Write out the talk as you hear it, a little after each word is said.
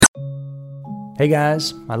Hey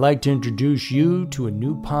guys, I'd like to introduce you to a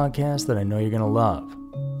new podcast that I know you're going to love.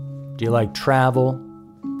 Do you like travel?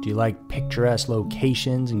 Do you like picturesque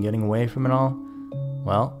locations and getting away from it all?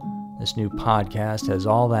 Well, this new podcast has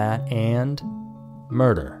all that and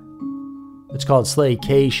murder. It's called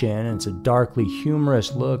Slaycation, and it's a darkly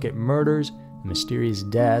humorous look at murders and mysterious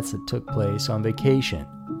deaths that took place on vacation.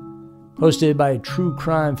 Hosted by a true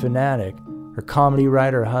crime fanatic, her comedy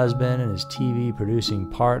writer husband, and his TV producing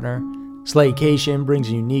partner, Slaycation brings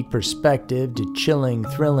a unique perspective to chilling,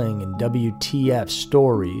 thrilling, and WTF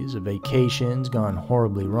stories of vacations gone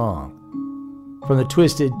horribly wrong. From the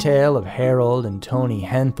twisted tale of Harold and Tony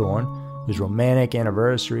Henthorne, whose romantic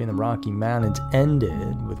anniversary in the Rocky Mountains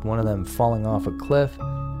ended with one of them falling off a cliff,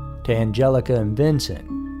 to Angelica and Vincent,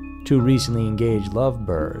 two recently engaged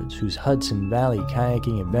lovebirds whose Hudson Valley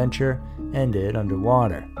kayaking adventure ended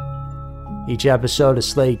underwater. Each episode of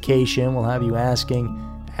Slaycation will have you asking,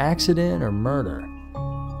 accident or murder?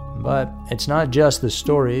 But it's not just the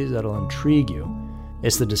stories that'll intrigue you.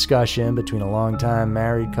 It's the discussion between a longtime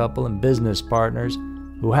married couple and business partners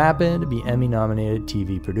who happen to be Emmy-nominated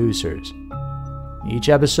TV producers. Each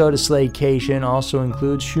episode of Slaycation also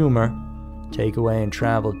includes humor, takeaway and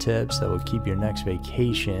travel tips that will keep your next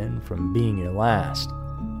vacation from being your last.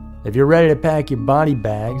 If you're ready to pack your body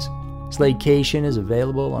bags, Slaycation is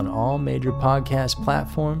available on all major podcast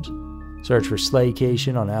platforms. Search for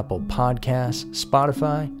Slaycation on Apple Podcasts,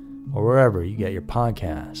 Spotify, or wherever you get your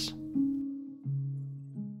podcasts.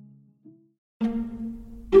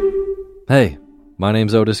 Hey, my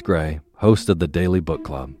name's Otis Gray, host of the Daily Book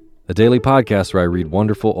Club, a daily podcast where I read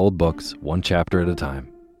wonderful old books one chapter at a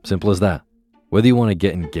time. Simple as that. Whether you want to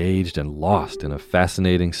get engaged and lost in a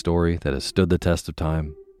fascinating story that has stood the test of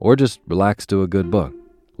time, or just relax to a good book,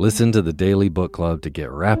 listen to the Daily Book Club to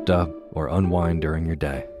get wrapped up or unwind during your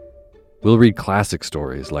day. We'll read classic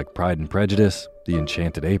stories like Pride and Prejudice, The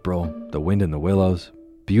Enchanted April, The Wind in the Willows,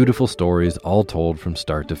 beautiful stories all told from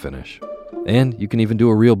start to finish. And you can even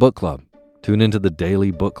do a real book club. Tune into the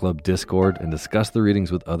Daily Book Club Discord and discuss the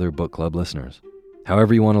readings with other book club listeners.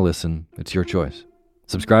 However you want to listen, it's your choice.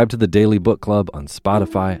 Subscribe to the Daily Book Club on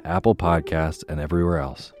Spotify, Apple Podcasts, and everywhere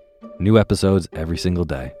else. New episodes every single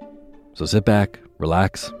day. So sit back,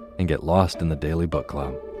 relax, and get lost in the Daily Book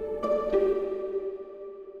Club.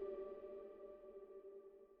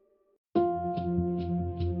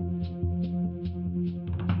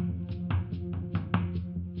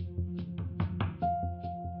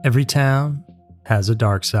 Every town has a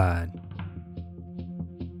dark side.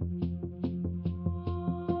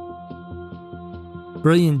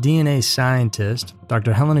 Brilliant DNA scientist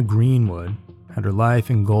Dr. Helena Greenwood had her life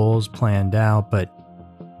and goals planned out, but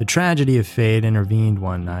the tragedy of fate intervened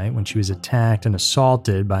one night when she was attacked and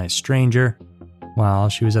assaulted by a stranger while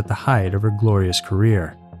she was at the height of her glorious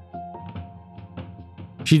career.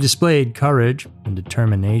 She displayed courage and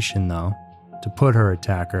determination, though, to put her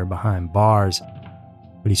attacker behind bars,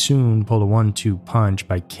 but he soon pulled a 1-2 punch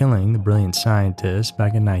by killing the brilliant scientist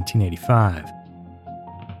back in 1985.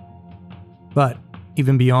 But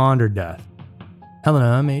even beyond her death,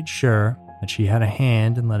 Helena made sure that she had a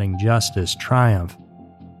hand in letting justice triumph.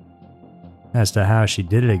 As to how she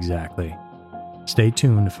did it exactly, stay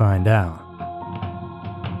tuned to find out.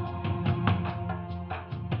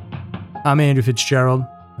 I'm Andrew Fitzgerald,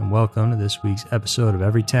 and welcome to this week's episode of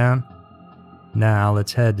Everytown. Now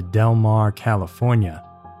let's head to Del Mar, California,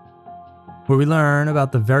 where we learn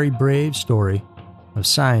about the very brave story of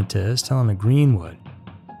scientist Helena Greenwood,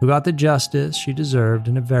 who got the justice she deserved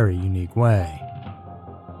in a very unique way.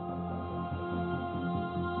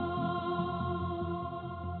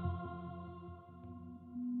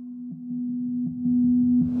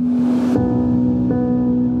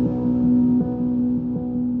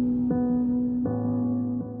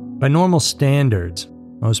 By normal standards,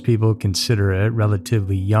 most people consider it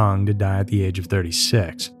relatively young to die at the age of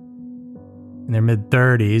 36. In their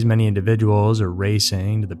mid-30s, many individuals are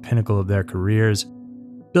racing to the pinnacle of their careers,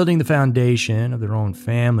 building the foundation of their own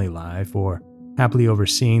family life or happily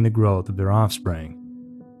overseeing the growth of their offspring.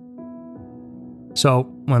 So,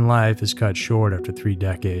 when life is cut short after 3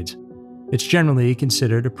 decades, it's generally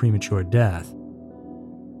considered a premature death.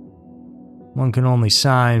 One can only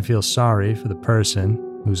sigh and feel sorry for the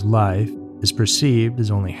person whose life is perceived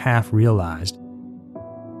as only half realized.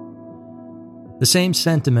 The same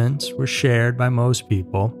sentiments were shared by most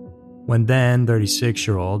people when then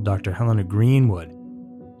 36-year-old Dr. Helena Greenwood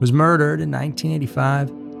was murdered in 1985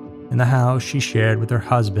 in the house she shared with her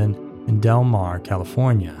husband in Del Mar,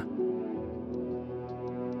 California.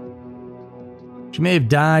 She may have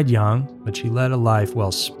died young, but she led a life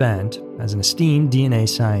well spent as an esteemed DNA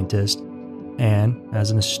scientist and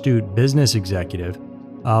as an astute business executive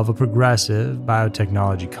of a progressive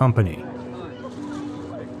biotechnology company.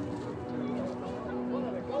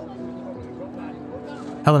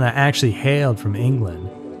 Helena actually hailed from England,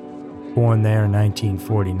 born there in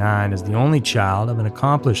 1949 as the only child of an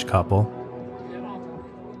accomplished couple.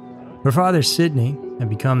 Her father, Sidney, had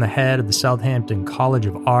become the head of the Southampton College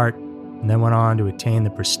of Art and then went on to attain the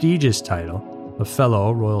prestigious title of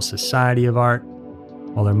Fellow Royal Society of Art,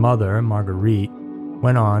 while her mother, Marguerite,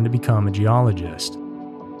 went on to become a geologist.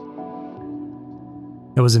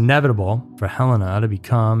 It was inevitable for Helena to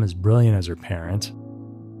become as brilliant as her parents.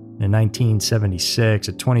 In 1976,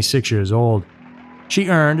 at 26 years old, she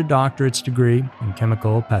earned a doctorate's degree in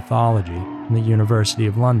chemical pathology from the University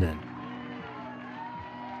of London.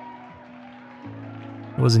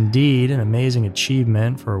 It was indeed an amazing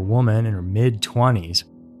achievement for a woman in her mid-20s.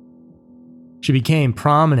 She became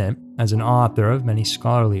prominent as an author of many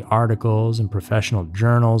scholarly articles in professional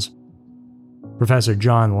journals. Professor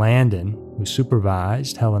John Landon, who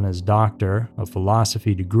supervised Helena's Doctor of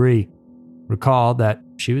Philosophy degree, recalled that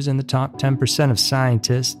she was in the top 10% of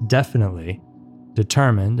scientists, definitely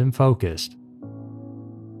determined and focused.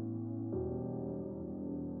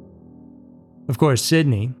 Of course,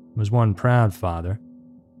 Sidney was one proud father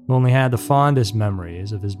who only had the fondest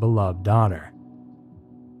memories of his beloved daughter.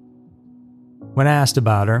 When asked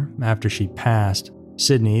about her after she passed,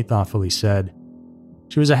 Sidney thoughtfully said,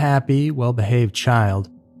 "She was a happy, well-behaved child.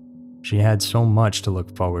 She had so much to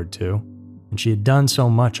look forward to, and she had done so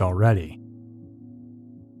much already."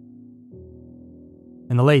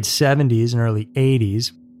 In the late 70s and early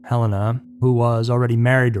 80s, Helena, who was already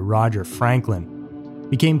married to Roger Franklin,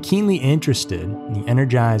 became keenly interested in the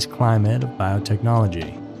energized climate of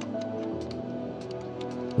biotechnology.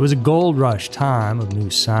 It was a gold rush time of new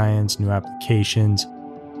science, new applications,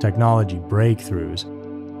 technology breakthroughs,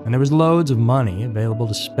 and there was loads of money available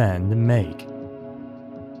to spend and make.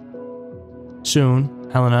 Soon,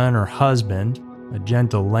 Helena and her husband, a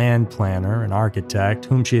gentle land planner and architect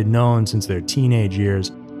whom she had known since their teenage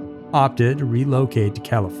years, opted to relocate to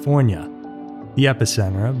California, the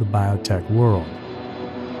epicenter of the biotech world.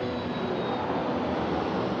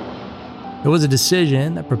 It was a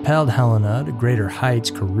decision that propelled Helena to greater heights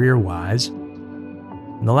career-wise,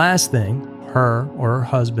 and the last thing her or her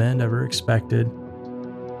husband ever expected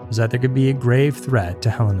was that there could be a grave threat to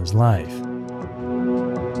Helena's life.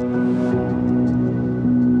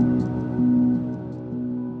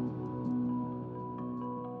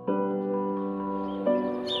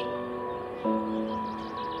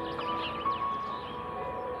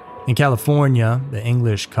 In California, the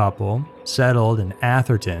English couple settled in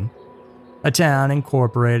Atherton, a town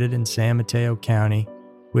incorporated in San Mateo County,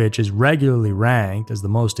 which is regularly ranked as the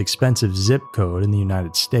most expensive zip code in the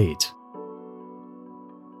United States.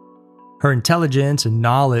 Her intelligence and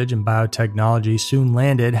knowledge in biotechnology soon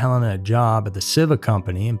landed Helena a job at the Civa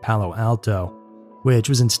Company in Palo Alto, which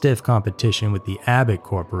was in stiff competition with the Abbott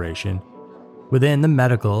Corporation within the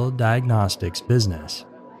medical diagnostics business.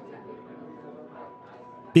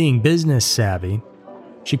 Being business savvy,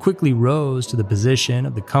 she quickly rose to the position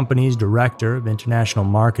of the company's director of international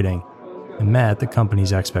marketing and met the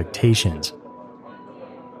company's expectations.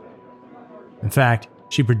 In fact,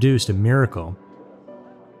 she produced a miracle.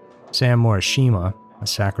 Sam Morishima, a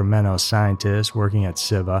Sacramento scientist working at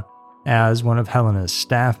Civa, as one of Helena's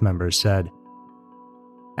staff members said,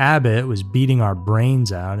 "Abbott was beating our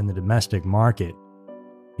brains out in the domestic market.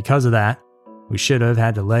 Because of that, we should have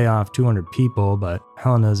had to lay off 200 people, but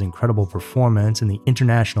Helena's incredible performance in the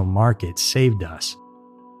international market saved us."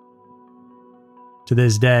 To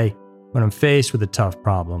this day, when I'm faced with a tough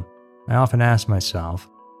problem, I often ask myself,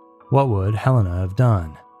 what would Helena have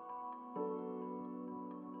done?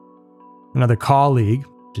 Another colleague,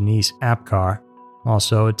 Denise Apkar,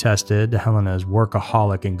 also attested to Helena's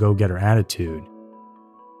workaholic and go-getter attitude.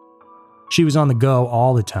 She was on the go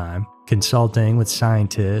all the time, consulting with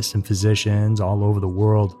scientists and physicians all over the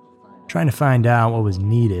world, trying to find out what was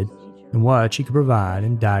needed and what she could provide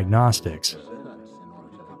in diagnostics.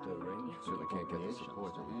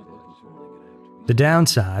 The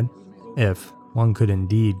downside, if one could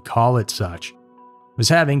indeed call it such, was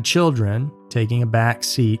having children taking a back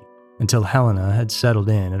seat until Helena had settled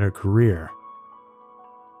in at her career.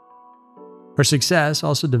 Her success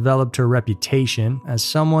also developed her reputation as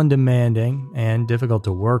someone demanding and difficult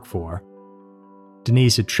to work for.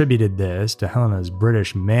 Denise attributed this to Helena's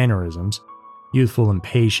British mannerisms, youthful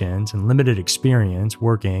impatience, and limited experience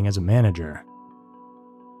working as a manager.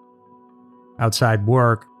 Outside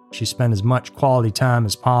work, she spent as much quality time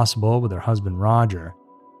as possible with her husband Roger.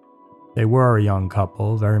 They were a young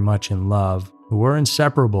couple, very much in love, who were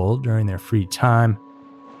inseparable during their free time,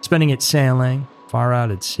 spending it sailing far out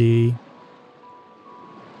at sea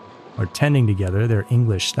or tending together their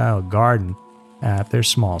English-style garden at their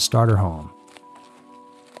small starter home.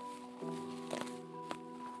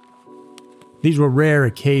 These were rare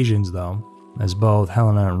occasions, though, as both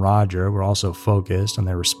Helena and Roger were also focused on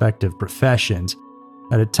their respective professions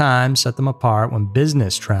that at times set them apart when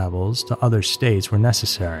business travels to other states were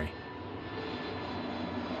necessary.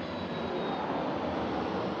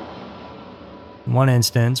 In one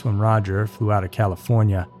instance, when Roger flew out of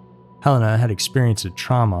California, Helena had experienced a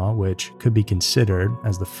trauma which could be considered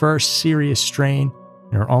as the first serious strain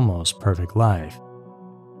in her almost perfect life.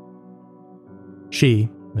 She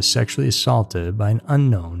was sexually assaulted by an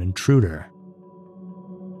unknown intruder.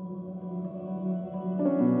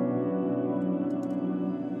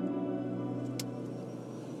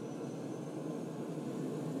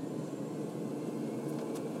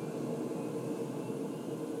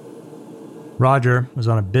 Roger was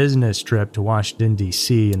on a business trip to Washington,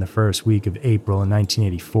 D.C. in the first week of April in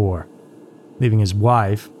 1984, leaving his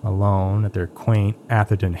wife alone at their quaint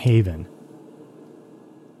Atherton haven.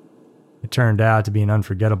 It turned out to be an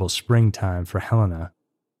unforgettable springtime for Helena,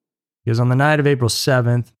 because on the night of April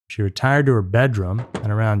 7th, she retired to her bedroom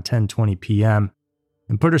at around 10:20 p.m.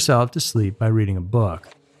 and put herself to sleep by reading a book.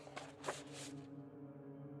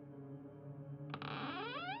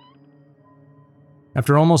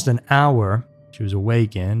 After almost an hour, she was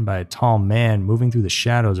awakened by a tall man moving through the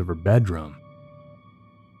shadows of her bedroom.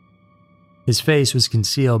 His face was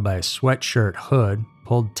concealed by a sweatshirt hood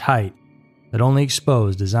pulled tight that only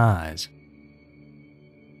exposed his eyes.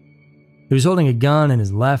 He was holding a gun in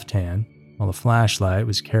his left hand, while the flashlight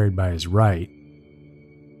was carried by his right.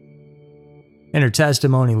 In her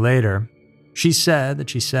testimony later, she said that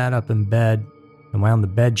she sat up in bed and wound the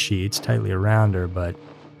bed sheets tightly around her, but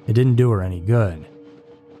it didn't do her any good.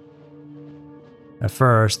 At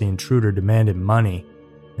first, the intruder demanded money,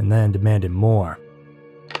 and then demanded more.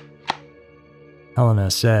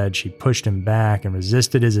 Helena said she pushed him back and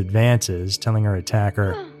resisted his advances, telling her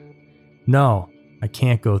attacker, "No, I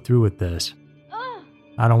can't go through with this.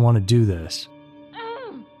 I don't want to do this."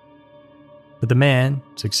 But the man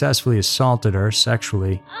successfully assaulted her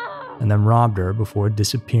sexually and then robbed her before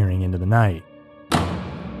disappearing into the night.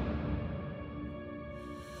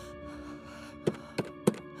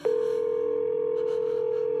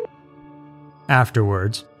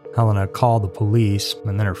 Afterwards, Helena called the police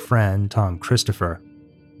and then her friend, Tom Christopher,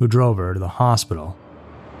 who drove her to the hospital.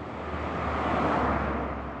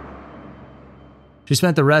 She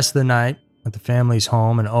spent the rest of the night at the family's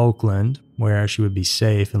home in Oakland, where she would be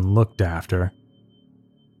safe and looked after.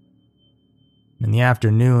 In the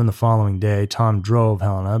afternoon the following day, Tom drove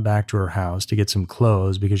Helena back to her house to get some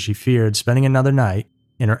clothes because she feared spending another night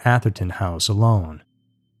in her Atherton house alone.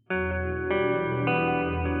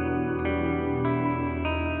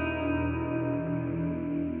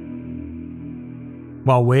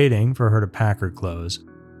 While waiting for her to pack her clothes,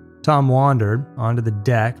 Tom wandered onto the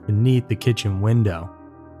deck beneath the kitchen window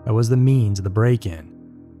that was the means of the break-in.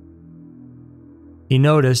 He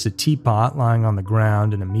noticed a teapot lying on the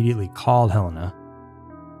ground and immediately called Helena.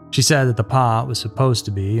 She said that the pot was supposed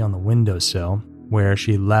to be on the windowsill, where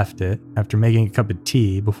she had left it after making a cup of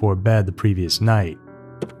tea before bed the previous night.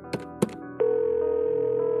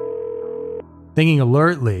 Thinking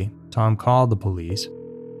alertly, Tom called the police,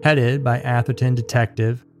 headed by Atherton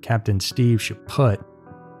detective Captain Steve Chaput,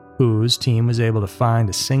 whose team was able to find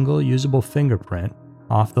a single usable fingerprint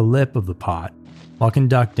off the lip of the pot while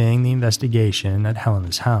conducting the investigation at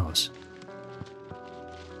Helena's house.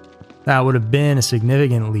 That would have been a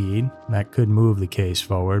significant lead that could move the case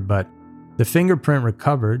forward, but the fingerprint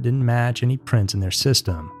recovered didn't match any prints in their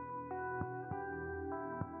system.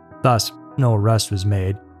 Thus, no arrest was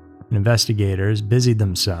made, and investigators busied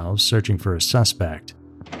themselves searching for a suspect.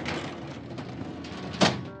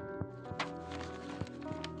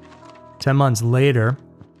 10 months later,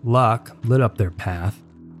 luck lit up their path.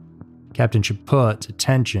 Captain Chaput's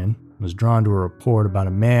attention was drawn to a report about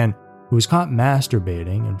a man who was caught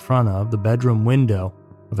masturbating in front of the bedroom window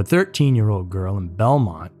of a 13-year-old girl in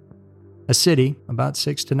Belmont, a city about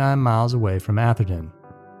 6 to 9 miles away from Atherton.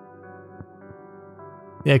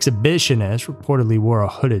 The exhibitionist reportedly wore a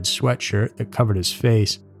hooded sweatshirt that covered his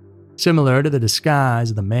face, similar to the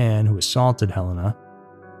disguise of the man who assaulted Helena.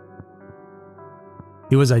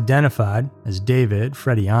 He was identified as David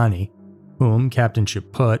Frediani, whom Captain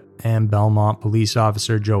Chaput and Belmont police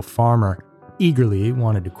officer Joe Farmer eagerly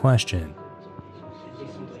wanted to question.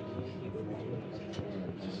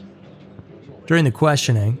 During the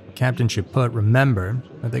questioning, Captain Chaput remembered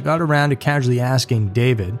that they got around to casually asking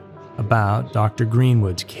David about Dr.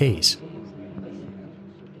 Greenwood's case.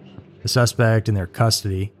 The suspect in their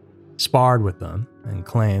custody sparred with them and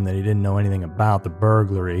claimed that he didn't know anything about the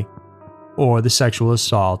burglary or the sexual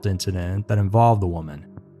assault incident that involved the woman.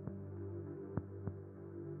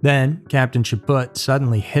 Then, Captain Chaput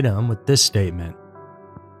suddenly hit him with this statement: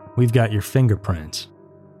 "We've got your fingerprints."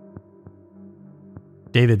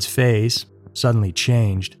 David's face suddenly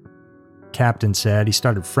changed. Captain said he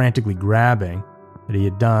started frantically grabbing, that he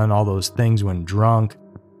had done all those things when drunk,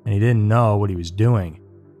 and he didn't know what he was doing.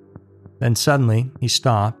 Then suddenly, he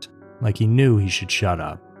stopped, like he knew he should shut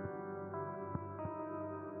up.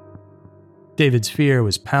 David's fear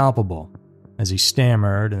was palpable as he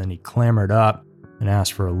stammered and then he clambered up and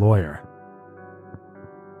asked for a lawyer.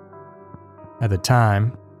 At the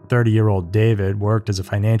time, 30-year-old David worked as a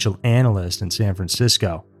financial analyst in San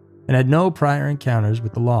Francisco and had no prior encounters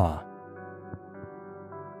with the law.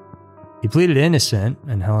 He pleaded innocent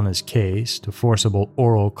in Helena's case to forcible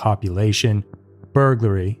oral copulation,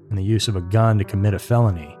 burglary, and the use of a gun to commit a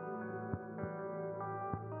felony.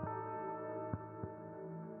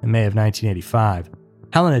 In May of 1985,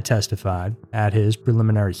 Helena testified at his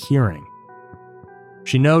preliminary hearing.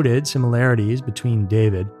 She noted similarities between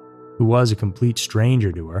David, who was a complete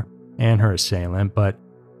stranger to her, and her assailant, but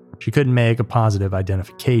she couldn't make a positive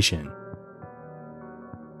identification.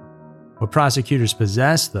 What prosecutors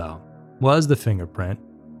possessed, though, was the fingerprint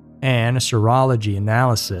and a serology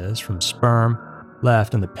analysis from sperm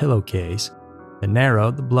left in the pillowcase that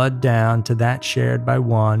narrowed the blood down to that shared by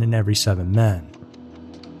 1 in every 7 men.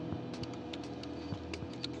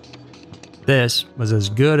 This was as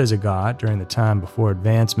good as it got during the time before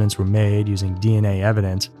advancements were made using DNA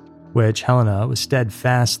evidence, which Helena was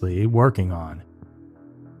steadfastly working on.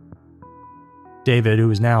 David, who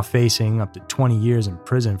was now facing up to 20 years in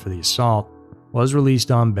prison for the assault, was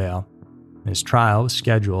released on bail, and his trial was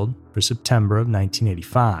scheduled for September of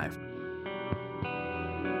 1985.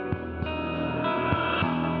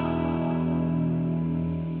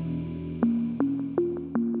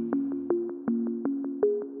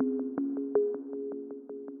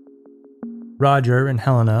 Roger and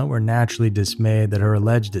Helena were naturally dismayed that her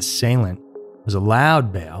alleged assailant was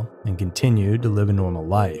allowed bail and continued to live a normal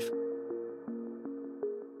life.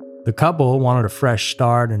 The couple wanted a fresh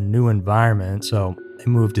start in a new environment, so they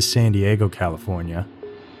moved to San Diego, California.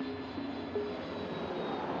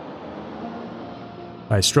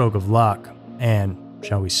 By a stroke of luck, and,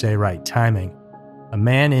 shall we say, right timing, a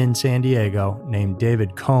man in San Diego named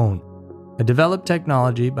David Cohn had developed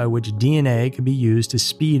technology by which DNA could be used to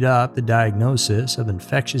speed up the diagnosis of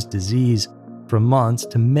infectious disease from months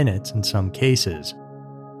to minutes in some cases.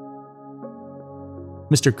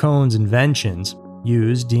 Mr. Cohn's inventions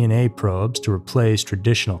used DNA probes to replace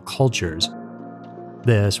traditional cultures.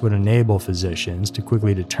 This would enable physicians to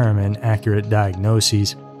quickly determine accurate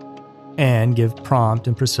diagnoses and give prompt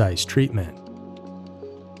and precise treatment.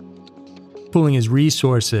 Pulling his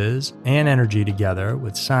resources and energy together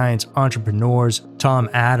with science entrepreneurs Tom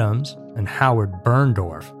Adams and Howard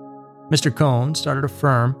Berndorf, Mr. Cohn started a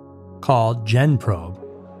firm called GenProbe,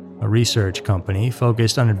 a research company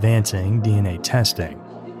focused on advancing DNA testing.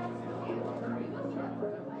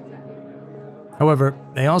 However,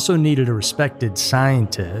 they also needed a respected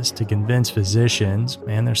scientist to convince physicians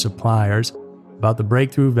and their suppliers about the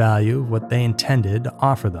breakthrough value of what they intended to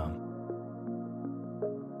offer them.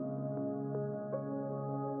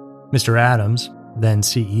 Mr. Adams, then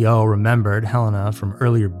CEO, remembered Helena from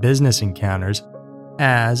earlier business encounters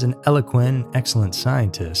as an eloquent and excellent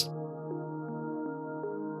scientist.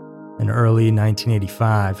 In early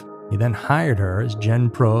 1985, he then hired her as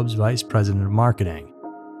GenProbe's vice president of marketing.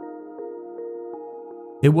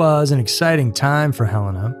 It was an exciting time for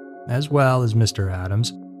Helena, as well as Mr.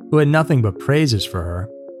 Adams, who had nothing but praises for her.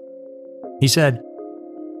 He said,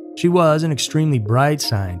 "She was an extremely bright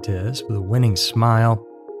scientist with a winning smile.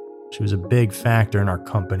 She was a big factor in our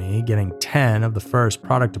company, getting 10 of the first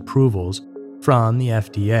product approvals from the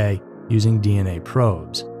FDA using DNA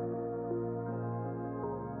probes."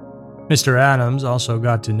 Mr. Adams also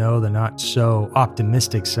got to know the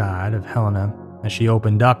not-so-optimistic side of Helena as she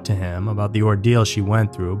opened up to him about the ordeal she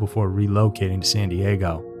went through before relocating to San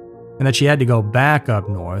Diego, and that she had to go back up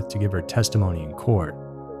north to give her testimony in court.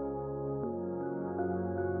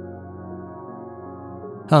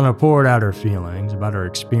 Helena poured out her feelings about her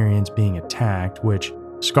experience being attacked, which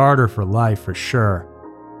scarred her for life for sure,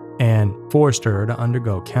 and forced her to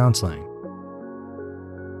undergo counseling.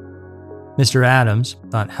 Mr. Adams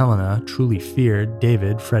thought Helena truly feared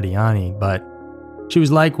David Frediani, but she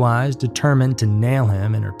was likewise determined to nail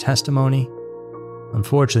him in her testimony.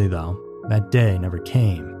 Unfortunately, though, that day never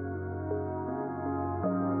came.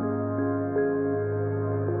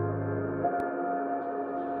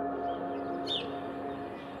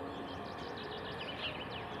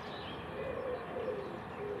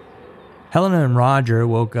 Helena and Roger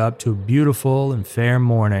woke up to a beautiful and fair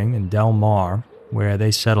morning in Del Mar, where they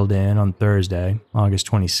settled in on Thursday, August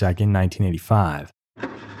 22nd, 1985.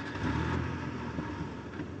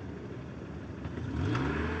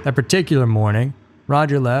 That particular morning,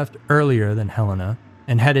 Roger left earlier than Helena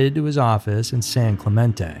and headed to his office in San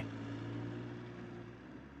Clemente.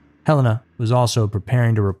 Helena was also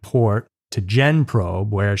preparing to report to GenProbe,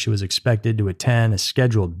 where she was expected to attend a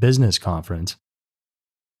scheduled business conference.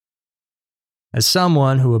 As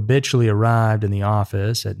someone who habitually arrived in the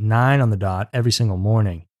office at 9 on the dot every single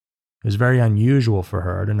morning, it was very unusual for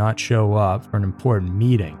her to not show up for an important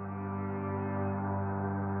meeting.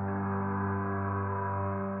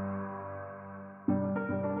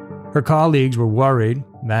 Her colleagues were worried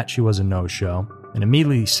that she was a no-show and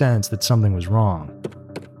immediately sensed that something was wrong.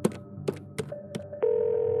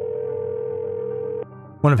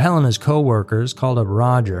 One of Helena's co-workers called up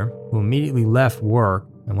Roger, who immediately left work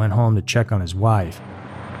and went home to check on his wife.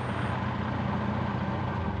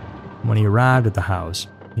 When he arrived at the house,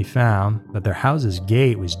 he found that their house's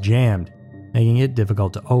gate was jammed, making it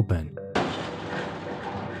difficult to open.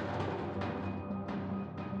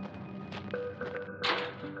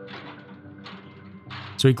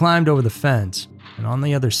 So he climbed over the fence, and on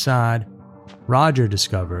the other side, Roger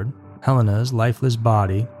discovered Helena's lifeless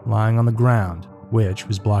body lying on the ground, which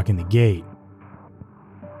was blocking the gate.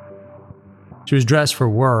 She was dressed for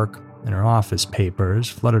work, and her office papers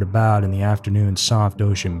fluttered about in the afternoon soft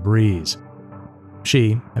ocean breeze.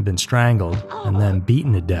 She had been strangled and then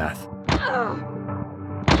beaten to death.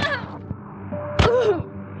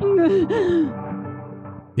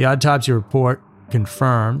 The autopsy report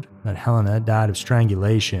confirmed that Helena died of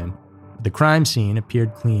strangulation, but the crime scene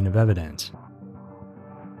appeared clean of evidence.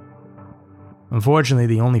 Unfortunately,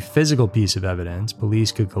 the only physical piece of evidence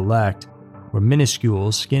police could collect were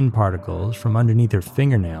minuscule skin particles from underneath her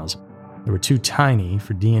fingernails that were too tiny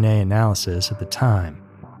for DNA analysis at the time.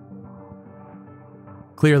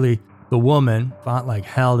 Clearly, the woman fought like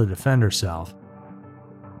hell to defend herself.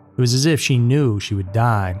 It was as if she knew she would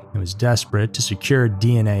die and was desperate to secure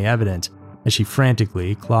DNA evidence as she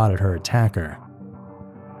frantically clawed at her attacker.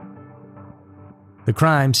 The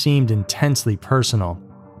crime seemed intensely personal,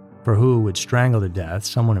 for who would strangle to death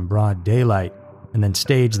someone in broad daylight and then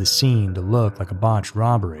stage the scene to look like a botched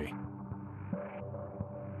robbery?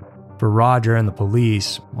 For Roger and the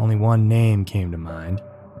police, only one name came to mind: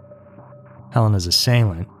 Helena's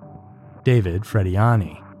assailant, David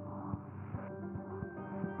Frediani.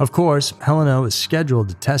 Of course, Helena was scheduled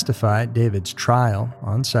to testify at David's trial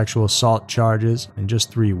on sexual assault charges in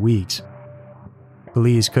just 3 weeks.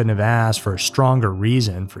 Police couldn't have asked for a stronger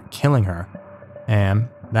reason for killing her, and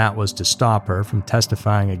that was to stop her from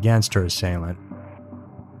testifying against her assailant.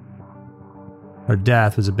 Her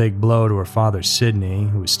death was a big blow to her father, Sidney,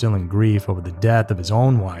 who was still in grief over the death of his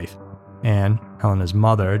own wife, and Helena's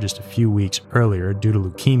mother just a few weeks earlier due to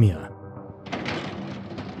leukemia.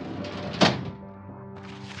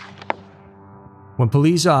 When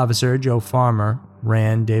police officer Joe Farmer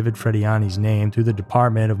ran David Frediani's name through the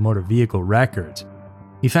Department of Motor Vehicle Records,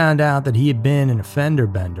 he found out that he had been an offender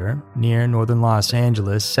bender near northern Los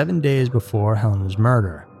Angeles 7 days before Helena's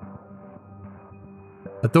murder.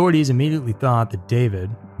 Authorities immediately thought that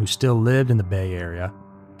David, who still lived in the Bay Area,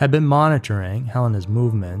 had been monitoring Helena's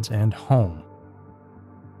movements and home.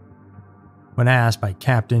 When asked by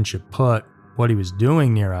Captain Chaput what he was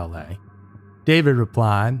doing near LA, David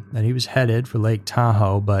replied that he was headed for Lake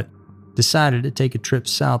Tahoe but decided to take a trip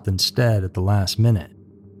south instead at the last minute.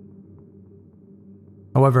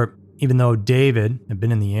 However, even though David had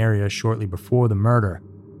been in the area shortly before the murder,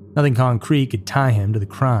 nothing concrete could tie him to the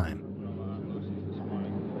crime.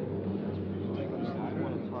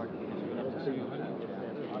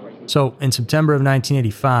 So, in September of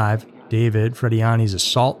 1985, David Frediani's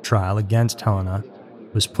assault trial against Helena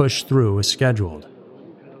was pushed through as scheduled.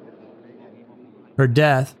 Her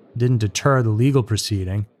death didn't deter the legal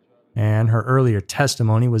proceeding, and her earlier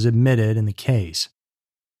testimony was admitted in the case.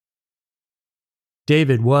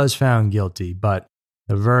 David was found guilty, but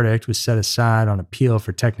the verdict was set aside on appeal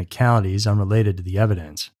for technicalities unrelated to the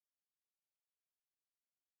evidence.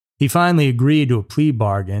 He finally agreed to a plea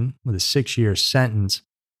bargain with a 6-year sentence,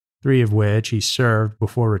 3 of which he served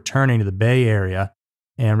before returning to the Bay Area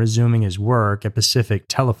and resuming his work at Pacific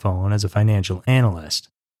Telephone as a financial analyst.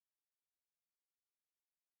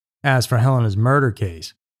 As for Helena's murder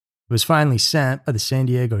case, it was finally sent by the San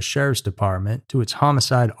Diego Sheriff's Department to its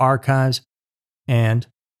homicide archives and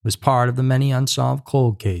was part of the many unsolved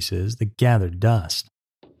cold cases that gathered dust.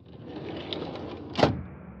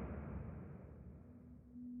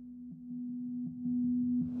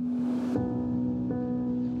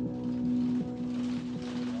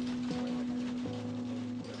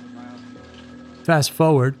 Fast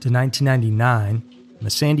forward to 1999, the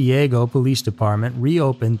San Diego Police Department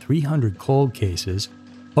reopened 300 cold cases,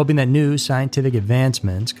 hoping that new scientific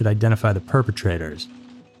advancements could identify the perpetrators.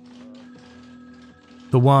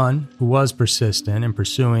 The one who was persistent in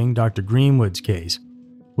pursuing Dr. Greenwood's case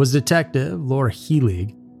was Detective Laura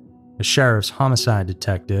Heelig, a sheriff's homicide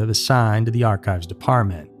detective assigned to the Archives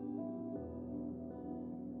Department.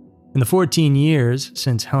 In the 14 years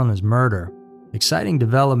since Helena's murder, exciting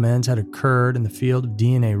developments had occurred in the field of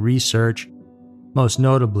DNA research, most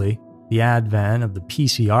notably the advent of the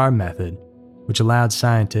PCR method, which allowed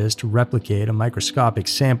scientists to replicate a microscopic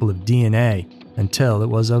sample of DNA until it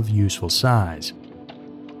was of useful size.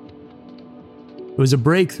 It was a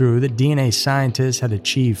breakthrough that DNA scientists had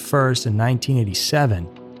achieved first in 1987,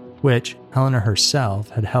 which Helena herself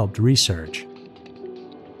had helped research.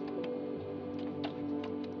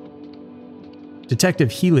 Detective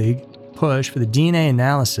Heelig pushed for the DNA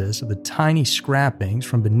analysis of the tiny scrappings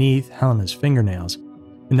from beneath Helena's fingernails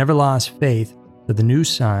and never lost faith that the new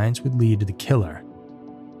science would lead to the killer.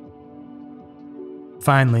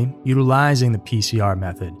 Finally, utilizing the PCR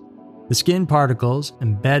method, the skin particles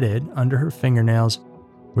embedded under her fingernails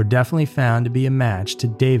were definitely found to be a match to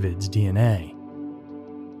David's DNA.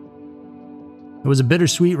 It was a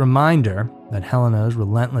bittersweet reminder that Helena's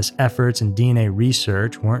relentless efforts in DNA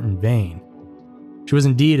research weren't in vain. She was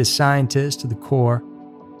indeed a scientist to the core,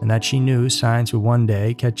 and that she knew science would one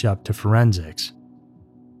day catch up to forensics.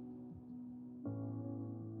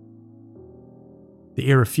 The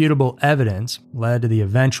irrefutable evidence led to the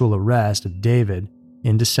eventual arrest of David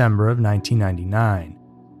in December of 1999.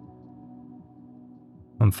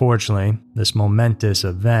 Unfortunately, this momentous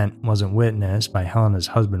event wasn't witnessed by Helena's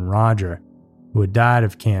husband Roger, who had died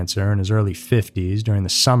of cancer in his early 50s during the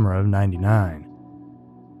summer of '99.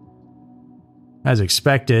 As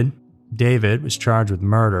expected, David was charged with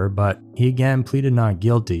murder, but he again pleaded not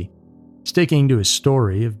guilty, sticking to his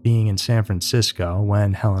story of being in San Francisco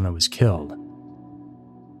when Helena was killed.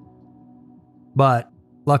 But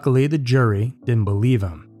luckily, the jury didn't believe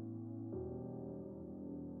him.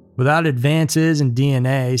 Without advances in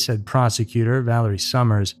DNA, said prosecutor Valerie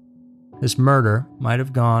Summers, this murder might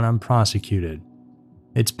have gone unprosecuted.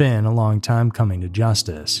 It's been a long time coming to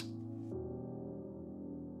justice.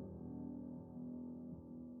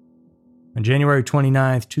 On January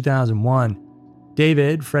 29, 2001,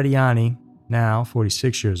 David Frediani, now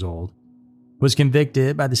 46 years old, was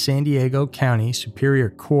convicted by the San Diego County Superior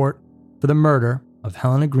Court for the murder of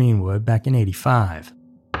Helena Greenwood back in '85.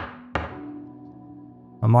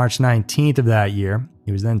 On March 19th of that year,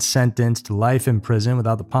 he was then sentenced to life in prison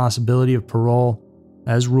without the possibility of parole,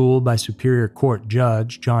 as ruled by Superior Court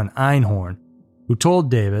Judge John Einhorn, who told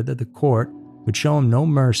David that the court would show him no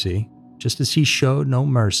mercy, just as he showed no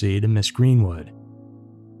mercy to Miss Greenwood.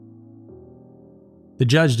 The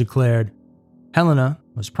judge declared, Helena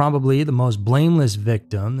was probably the most blameless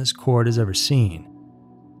victim this court has ever seen.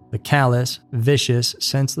 The callous, vicious,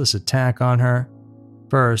 senseless attack on her,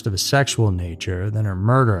 first of a sexual nature, then her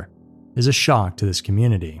murder, is a shock to this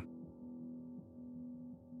community.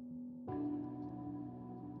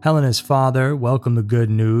 Helena's father welcomed the good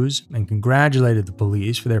news and congratulated the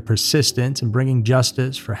police for their persistence in bringing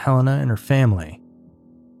justice for Helena and her family.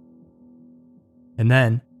 And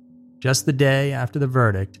then, just the day after the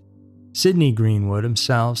verdict, Sidney Greenwood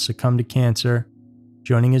himself succumbed to cancer,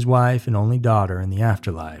 joining his wife and only daughter in the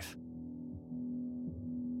afterlife.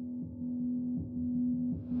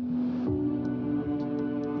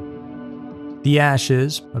 The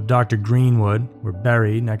ashes of Dr. Greenwood were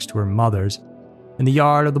buried next to her mother's in the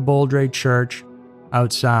yard of the Boldray Church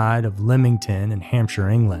outside of Lymington in Hampshire,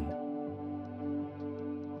 England.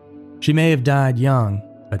 She may have died young,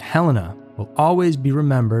 but Helena will always be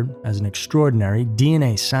remembered as an extraordinary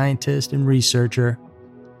DNA scientist and researcher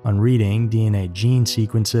on reading DNA gene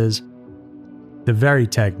sequences, the very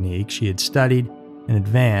technique she had studied and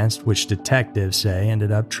advanced, which detectives say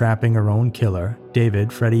ended up trapping her own killer, David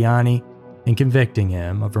Frediani, and convicting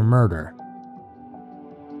him of her murder.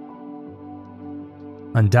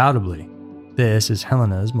 Undoubtedly, this is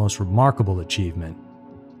Helena's most remarkable achievement,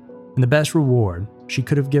 and the best reward she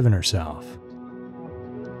could have given herself.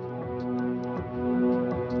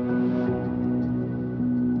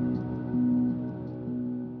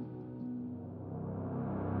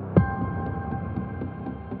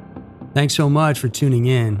 Thanks so much for tuning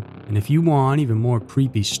in, and if you want even more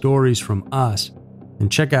creepy stories from us, then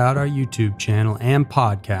check out our YouTube channel and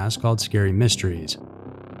podcast called Scary Mysteries.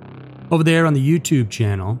 Over there on the YouTube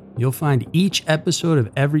channel, you'll find each episode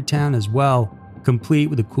of Every Town as well, complete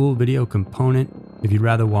with a cool video component if you'd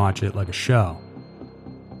rather watch it like a show.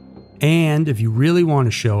 And if you really want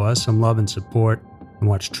to show us some love and support and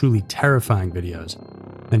watch truly terrifying videos,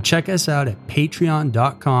 then check us out at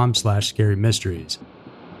patreon.com/scarymysteries.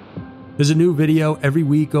 There's a new video every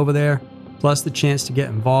week over there, plus the chance to get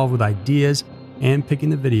involved with ideas and picking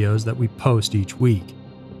the videos that we post each week.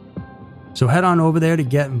 So head on over there to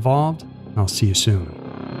get involved, and I'll see you soon.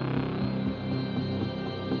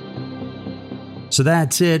 So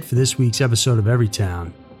that's it for this week's episode of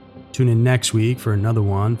Everytown. Tune in next week for another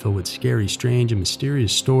one filled with scary, strange, and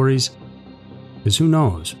mysterious stories. Because who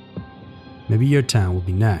knows? Maybe your town will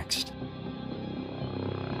be next.